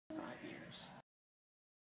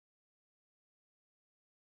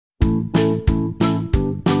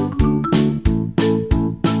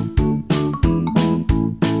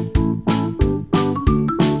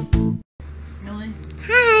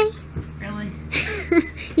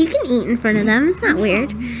eat in front of them. It's not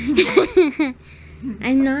weird.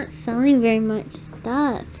 I'm not selling very much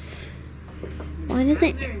stuff. Why does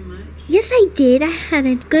it? Yes, I did. I had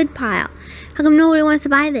a good pile. How come nobody wants to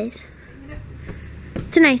buy this?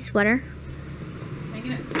 It's a nice sweater.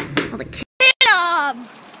 All the kids.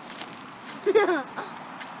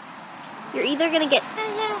 You're either gonna get.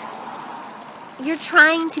 You're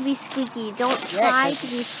trying to be squeaky. Don't try to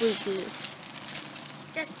be squeaky.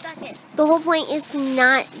 Just stuck it. The whole point is to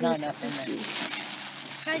not be squeaky.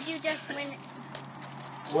 Because you just went.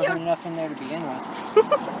 Wasn't enough in there to begin with.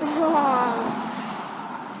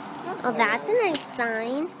 Oh, that's a nice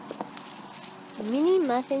sign. Mini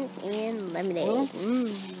muffins and lemonade.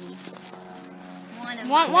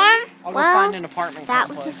 Want one? I'll go find an apartment that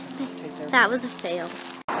complex. was a fail.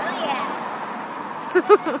 Oh yeah.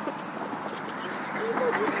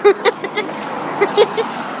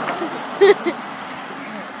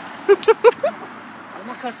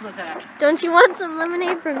 What customers have? Don't you want some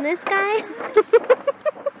lemonade from this guy? Oh,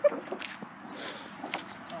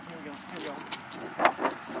 here we go. Here we go.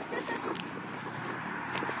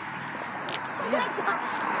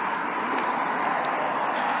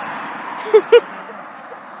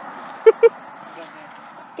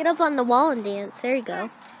 Get up on the wall and dance. There you go.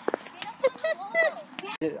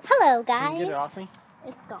 Hello, guys. Can you get it off me?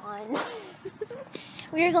 It's gone.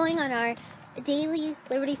 We are going on our daily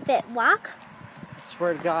Liberty Fit walk.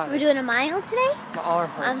 Swear to God. We're doing a mile today. My arm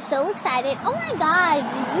hurts. I'm so excited. Oh my God.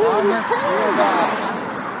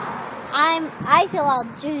 I feel all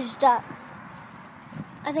juiced up.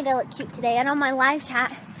 I think I look cute today. And on my live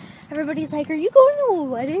chat, everybody's like, are you going to a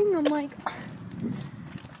wedding? I'm like,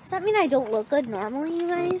 does that mean I don't look good normally, you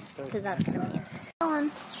guys? Because that's going to be it.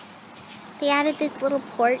 They added this little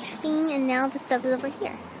porch thing, and now the stuff is over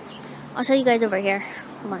here. I'll show you guys over here.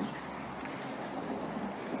 Hold on.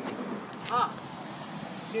 Ah,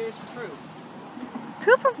 here's proof.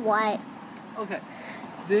 Proof of what? Okay,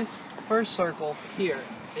 this first circle here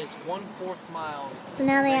is 1/4 mile. So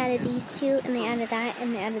now they added these two, and they added that,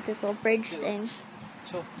 and they added this little bridge thing.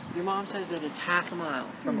 So your mom says that it's 1/2 mile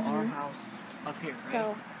from our house up here, right?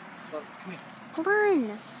 So, Look, come here. hold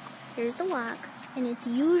on. Here's the walk, and it's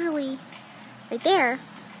usually right there,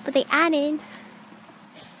 but they added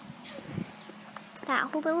that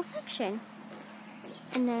whole little section.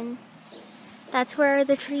 And then that's where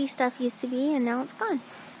the tree stuff used to be, and now it's gone.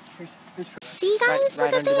 Here's See, guys,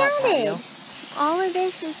 look what they added. All of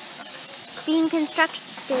this is being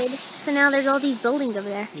constructed, so now there's all these buildings over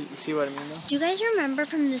there. You see what I mean, though? Do you guys remember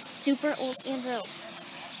from the super old Andrew?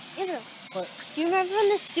 What? Do you remember from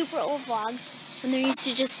the super old vlogs when there used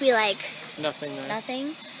to just be like Nothing there.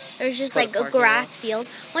 nothing? There was just like a grass field.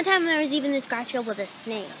 One time there was even this grass field with a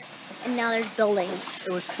snake, and now there's buildings.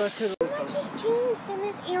 It was such a... So much has changed in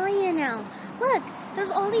this area now. Look,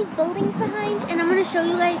 there's all these buildings behind, and I'm gonna show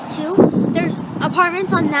you guys too. There's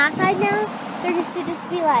apartments on that side now. There used to just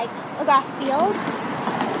be like a grass field.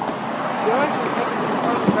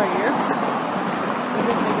 Right here.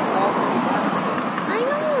 I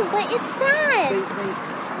know, but it's sad.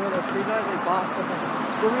 Where those trees are, they bought something.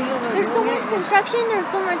 There's so much construction, there's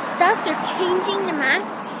so much stuff, they're changing the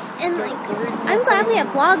maps, and like, I'm glad we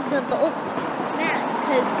have vlogs of the old maps,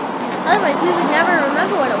 because otherwise we would never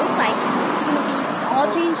remember what it looked like. It's going to be all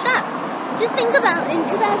changed up. Just think about in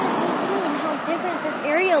 2018 how different this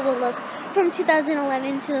area will look from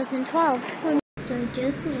 2011, 2012. So I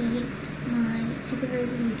just made my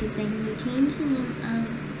supervisor YouTube thing. We changed the name of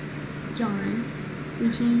John.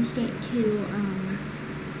 We changed it to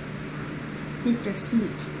Mr.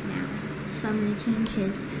 Heat now. So I'm going to change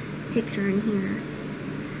his picture in here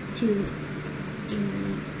to an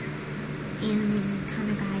anime kind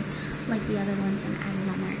of guy like the other ones I'm adding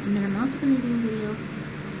on there. And then I'm also going to do a video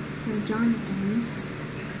for Jonathan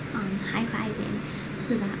high-fiving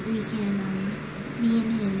so that we can be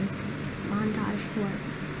in his montage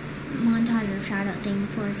or shout-out thing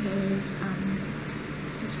for his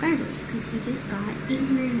subscribers, because he just got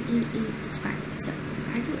 888 subscribers. So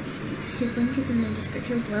congratulations. His link is in the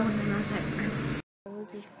description below, and I'm outside of him. I will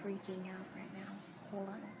be freaking out right now. Hold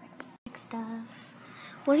on a second. Next stuff.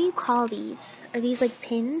 What do you call these? Are these like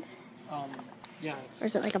pins? Yeah. Or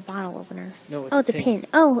is it like a bottle opener? No, it's a pin.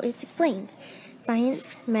 Oh, it explains.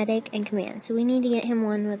 Science, medic, and command. So we need to get him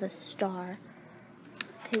one with a star,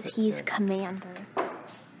 because he's commander.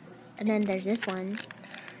 And then there's this one.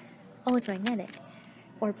 Oh, it's magnetic.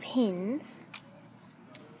 Or pins.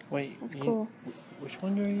 Wait. That's cool. Which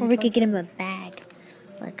one do you? Or we could get him a bag.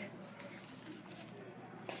 Look.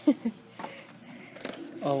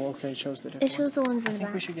 Oh, okay. It shows the different. It shows the ones in the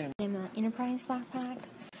back. We should get him an Enterprise backpack.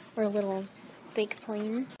 Or a little big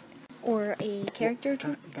plane. Or a character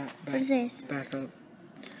tool. What is this? Back up.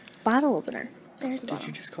 Bottle opener. There's a Did bottle.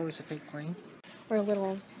 you just call this a fake plane? Or a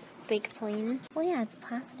little fake plane. Well, yeah, it's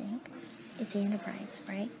plastic. It's the Enterprise,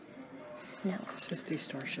 right? No. This is the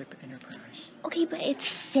Starship Enterprise. Okay, but it's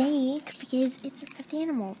fake because it's a stuffed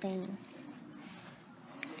animal thing.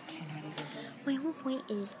 Cannot even do it. My whole point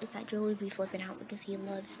is that Joe would be flipping out because he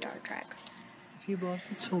loves Star Trek. If he loves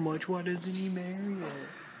it so much, why doesn't he marry it?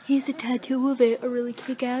 He has a tattoo of it, a really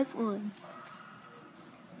kick-ass one.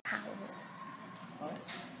 Powell's.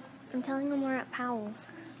 I'm telling him we're at Powell's.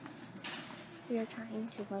 We are trying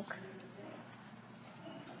to look.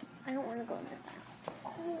 I don't want to go in this aisle.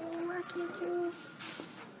 Oh, look at you.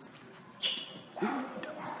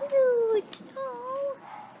 Fruit. Oh,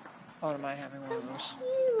 I don't mind having one of those.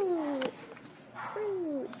 cute.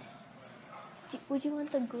 Fruit. Would you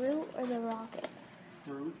want the Groot or the Rocket?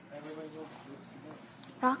 Fruit? Everybody knows fruit.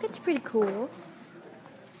 Rocket's pretty cool.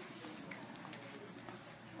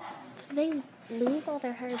 So they lose all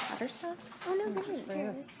their Harry Potter stuff? Oh no, this is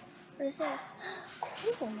theirs. What is this?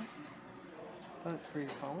 Cool. Is that for your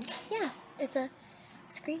phone? Yeah, it's a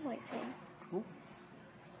screen wipe thing. Cool.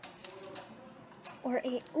 Or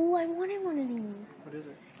a, ooh, I wanted one of these. What is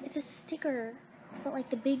it? It's a sticker, but like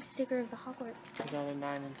the big sticker of the Hogwarts. I got a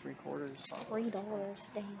 9 3/4. $3,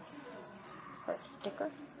 dang. For a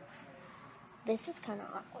sticker? This is kind of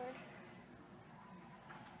awkward.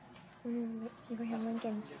 Abraham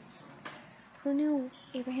Lincoln. Who knew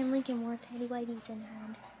Abraham Lincoln wore tidy whities and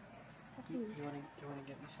had tattoos? You want to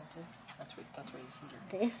get me something? That's what you can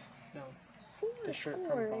get. This? No. The The shirt from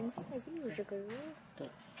Fourscore Bob. 5 years ago. Did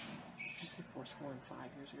you say 4 score and 5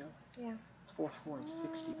 years ago? Yeah. It's 4 score and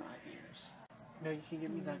 65 years. No, you can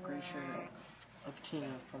give me that gray shirt of Tina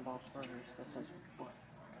from Bob's Burgers that says what?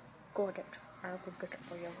 Got it. I'll go get it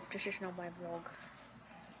for you. This is not my vlog.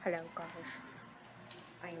 Hello, guys.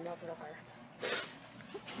 I'm a vlogger.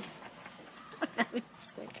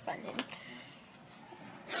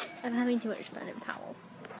 I'm having too much fun in Powell.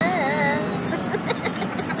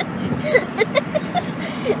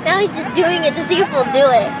 Now he's just doing it to see if we'll do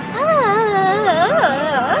it.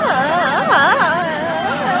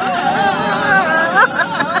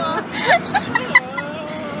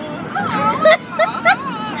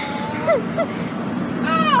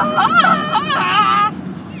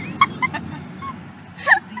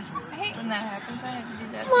 I hate when that happens. I have to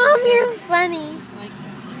do that. Mom, you're funny.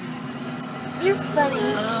 You're funny.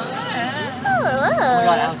 Oh my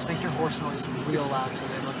god, Alex, make your horse noise real loud so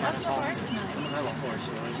they look at us all. I love horse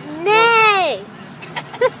noise. Nay!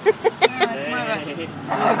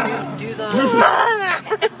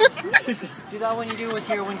 Do that when you do with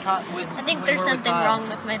here when I think there's something wrong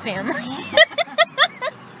with my family.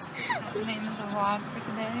 The name of the vlog for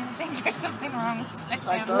today. I think there's something wrong with my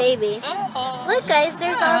family. Maybe. Look, guys,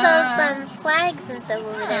 there's all those flags and stuff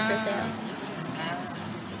over there for sale.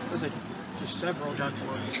 There's just several duck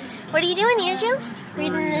ones. What are you doing, Andrew?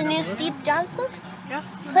 Reading the new Steve Jobs book? Yeah.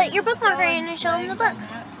 Put your bookmarker in and show him the book.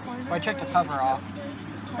 So I took the cover off.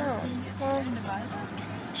 Oh, well,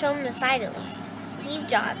 show him the side at least. Steve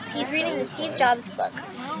Jobs. He's reading the Steve Jobs book.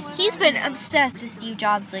 He's been obsessed with Steve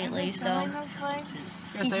Jobs lately, so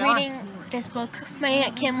Yes, he's they are. reading this book. My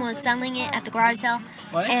Aunt Kim was selling it at the garage sale,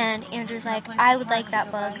 What? and Andrew's like, I would like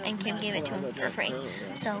that book, and Kim gave it to him for free.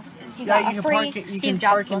 So he Yeah, got you a can free park it- you Steve can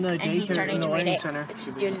Jobs park in book, the and he's daycare starting in the to read learning it. center. It's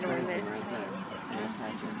enormous.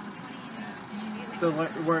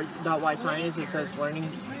 Where that white sign is, it says learning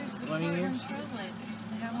here.